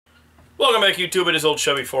Welcome back, YouTube. It is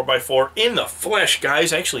OldChevy4x4 in the flesh,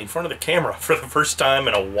 guys. Actually, in front of the camera for the first time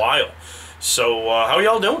in a while. So, how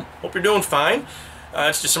y'all doing? Hope you're doing fine.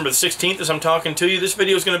 It's December the 16th as I'm talking to you. This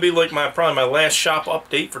video is going to be like probably my last shop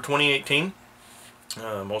update for 2018.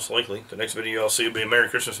 Most likely. The next video I'll see will be a Merry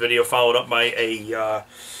Christmas video, followed up by a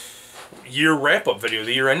year wrap-up video,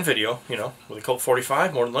 the year-end video, you know, with a Colt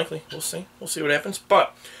 45, more than likely. We'll see. We'll see what happens.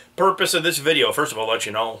 But, purpose of this video, first of all, let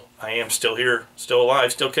you know I am still here, still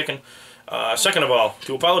alive, still kicking. Second of all,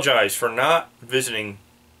 to apologize for not visiting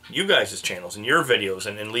you guys' channels and your videos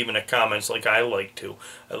and leaving the comments like I like to.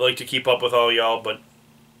 I like to keep up with all y'all, but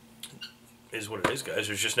it is what it is, guys.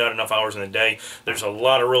 There's just not enough hours in the day. There's a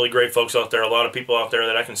lot of really great folks out there, a lot of people out there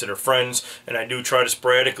that I consider friends, and I do try to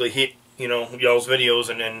sporadically hit, you know, y'all's videos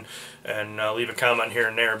and leave a comment here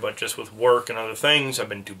and there, but just with work and other things, I've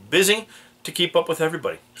been too busy to keep up with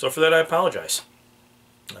everybody. So for that, I apologize.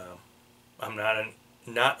 I'm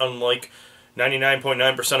not unlike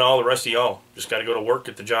 99.9% of all the rest of y'all. Just got to go to work,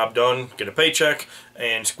 get the job done, get a paycheck,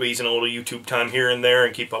 and squeeze in a little YouTube time here and there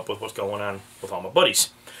and keep up with what's going on with all my buddies.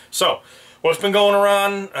 So, what's been going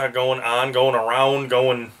around, it's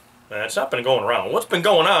not been going around. What's been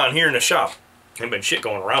going on here in the shop? Ain't been shit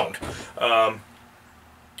going around.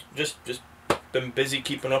 Just been busy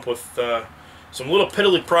keeping up with some little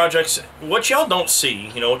piddly projects. What y'all don't see,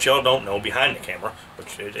 you know, what y'all don't know behind the camera,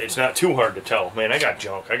 which it's not too hard to tell. Man, I got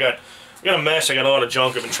junk. I got a mess. I got a lot of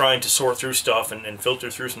junk. I've been trying to sort through stuff and filter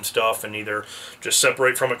through some stuff and either just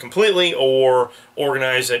separate from it completely or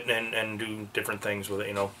organize it and do different things with it,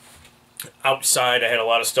 you know. Outside, I had a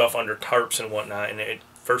lot of stuff under tarps and whatnot, and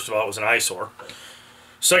first of all, it was an eyesore.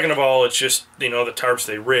 Second of all, it's just, you know, the tarps,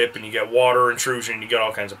 they rip, and you get water intrusion, and you get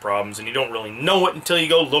all kinds of problems, and you don't really know it until you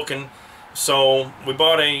go looking. So, we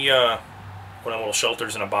bought one of them little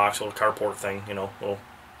shelters in a box, a little carport thing, you know, little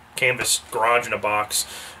canvas garage in a box,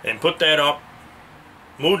 and put that up.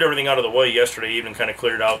 Moved everything out of the way yesterday evening, kind of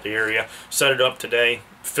cleared out the area, set it up today,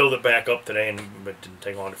 filled it back up today, and it didn't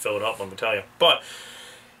take long to fill it up, let me tell you. But,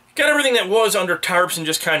 got everything that was under tarps and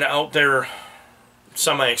just kind of out there,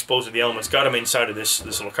 semi-exposed to the elements, got them inside of this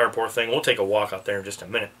little carport thing. We'll take a walk out there in just a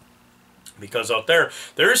minute. Because out there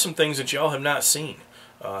is some things that y'all have not seen.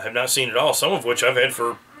 Have not seen at all, some of which I've had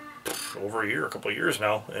for over a year, a couple of years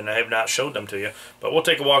now, and I have not showed them to you. But we'll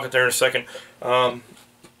take a walk out there in a second. I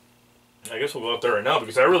guess we'll go out there right now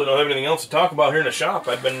because I really don't have anything else to talk about here in the shop.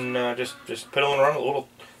 I've been just piddling around with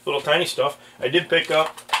little tiny stuff. I did pick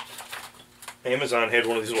up, Amazon had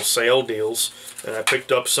one of these little sale deals, and I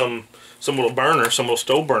picked up some little burner, some little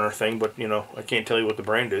stove burner thing, but you know, I can't tell you what the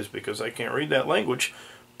brand is because I can't read that language.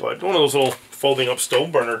 But one of those little folding up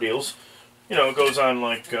stove burner deals. You know, it goes on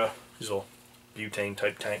like these little butane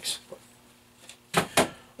type tanks.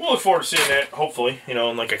 We'll look forward to seeing that, hopefully, you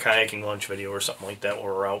know, in like a kayaking lunch video or something like that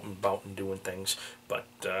where we're out and about and doing things. But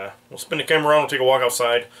we'll spin the camera around, we'll take a walk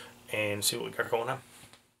outside and see what we got going on.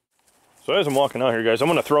 So as I'm walking out here, guys, I'm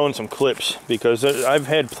going to throw in some clips because I've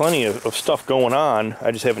had plenty of stuff going on.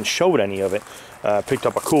 I just haven't showed any of it. Picked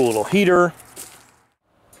up a cool little heater.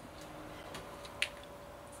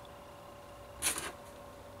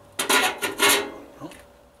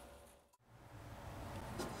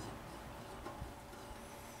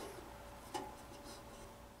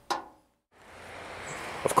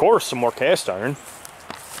 Of course, some more cast iron.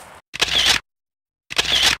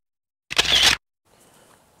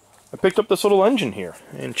 I picked up this little engine here,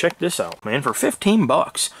 and check this out, man, for 15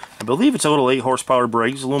 bucks. I believe it's a little 8-horsepower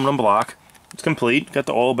Briggs aluminum block. It's complete. Got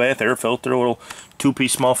the oil bath, air filter, a little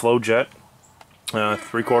 2-piece small flow jet,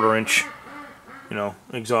 3/4 inch, you know,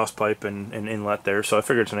 exhaust pipe and inlet there. So I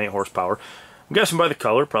figured it's an 8-horsepower. I'm guessing by the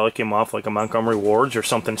color, probably came off like a Montgomery Ward's or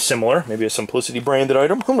something similar. Maybe a Simplicity branded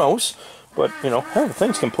item. Who knows? But, you know, hell, the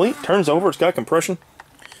thing's complete. Turns over. It's got compression.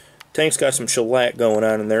 Tank's got some shellac going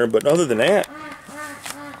on in there. But other than that,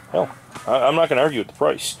 hell, I'm not going to argue with the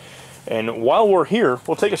price. And while we're here,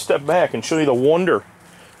 we'll take a step back and show you the wonder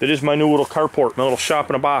that is my new little carport, my little shop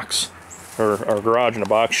in a box. Or garage in a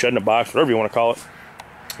box, shed in a box, whatever you want to call it.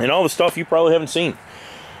 And all the stuff you probably haven't seen.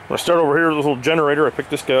 I'm going to start over here with this little generator. I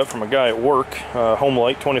picked this guy up from a guy at work. Home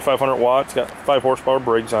light, 2,500 watts. Got 5-horsepower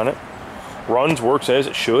Briggs on it. Runs, works as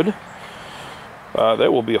it should.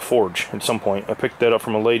 That will be a forge at some point. I picked that up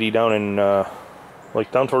from a lady down in,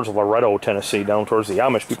 like down towards Loretto, Tennessee, down towards the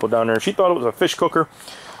Amish people down there. She thought it was a fish cooker,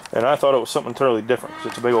 and I thought it was something entirely different.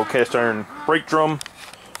 It's a big old cast iron brake drum.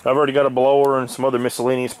 I've already got a blower and some other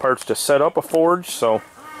miscellaneous parts to set up a forge, so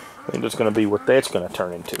I think that's going to be what that's going to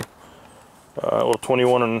turn into. A little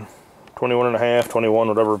 21 and a half, 21,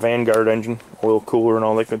 whatever, Vanguard engine, oil cooler and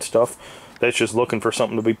all that good stuff. That's just looking for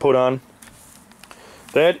something to be put on.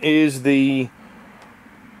 That is the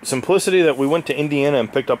Simplicity that we went to Indiana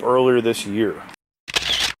and picked up earlier this year.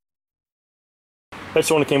 That's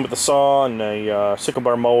the one that came with the saw and a sickle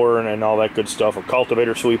bar mower and all that good stuff. A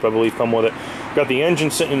cultivator sweep, I believe, come with it. Got the engine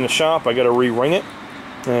sitting in the shop. I got to re-ring it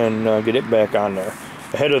and get it back on there.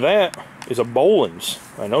 Ahead of that is a Boland's.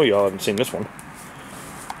 I know y'all haven't seen this one.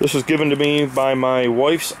 This was given to me by my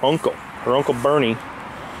wife's uncle. Her Uncle Bernie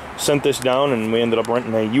sent this down, and we ended up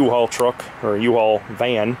renting a U-Haul truck, or a U-Haul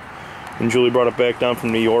van. And Julie brought it back down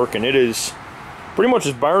from New York, and it is pretty much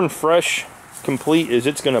as barn fresh, complete as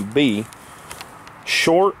it's going to be.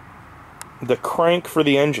 Short the crank for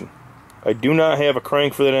the engine. I do not have a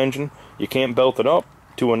crank for that engine. You can't belt it up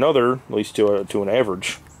to another, at least to an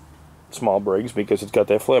average small Briggs, because it's got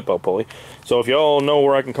that flat belt pulley. So if y'all know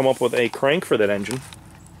where I can come up with a crank for that engine,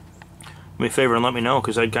 do me a favor and let me know,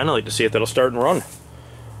 because I'd kind of like to see if that'll start and run.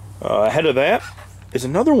 Ahead of that is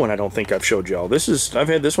another one I don't think I've showed y'all. I've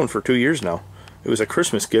had this one for 2 years now. It was a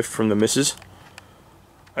Christmas gift from the missus.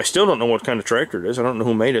 I still don't know what kind of tractor it is. I don't know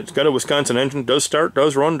who made it. It's got a Wisconsin engine. Does start,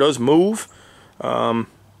 does run, does move.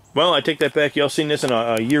 Well, I take that back. Y'all seen this in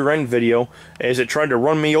a year-end video as it tried to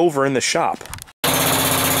run me over in the shop.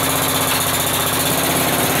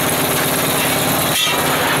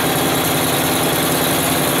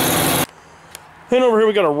 And over here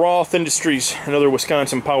we got a Roth Industries, another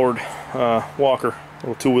Wisconsin-powered walker,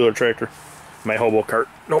 little two-wheeler tractor. My hobo cart.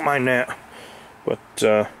 Don't mind that.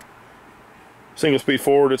 But single-speed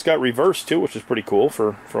forward. It's got reverse too, which is pretty cool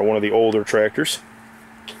for one of the older tractors.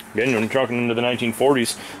 Again, when talking into the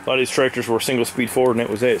 1940s, a lot of these tractors were single-speed forward, and that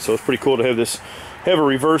was it. So it's pretty cool to have a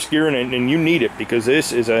reverse gear, and you need it, because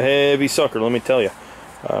this is a heavy sucker, let me tell you.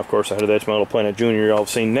 Of course, ahead of that's my little Planet Junior. Y'all have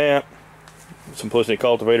seen that. Simplicity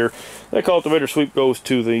cultivator. That cultivator sweep goes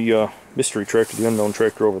to the mystery tractor, the unknown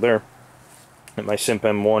tractor over there. And my Simp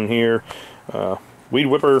M1 here. Weed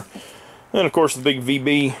whipper. And of course the big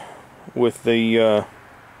VB with the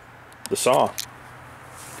saw.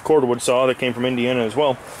 Cordwood saw that came from Indiana as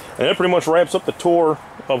well. And that pretty much wraps up the tour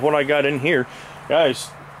of what I got in here. Guys,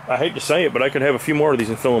 I hate to say it, but I could have a few more of these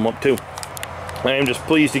and fill them up too. I am just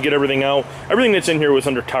pleased to get everything out. Everything that's in here was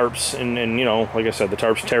under tarps, and you know, like I said, the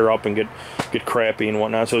tarps tear up and get crappy and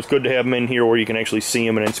whatnot. So it's good to have them in here where you can actually see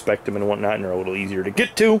them and inspect them and whatnot, and they're a little easier to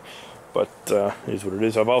get to. But it is what it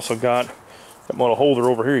is. I've also got that little holder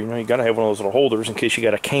over here. You know, you got to have one of those little holders in case you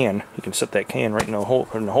got a can. You can set that can right in the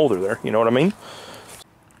holder there. You know what I mean?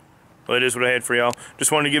 Well, it is what I had for y'all.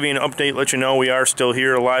 Just wanted to give you an update, let you know we are still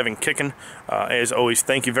here, alive and kicking. As always,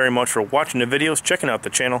 thank you very much for watching the videos, checking out the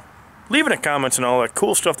channel, leaving the comments and all that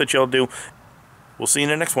cool stuff that y'all do. We'll see you in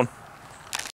the next one.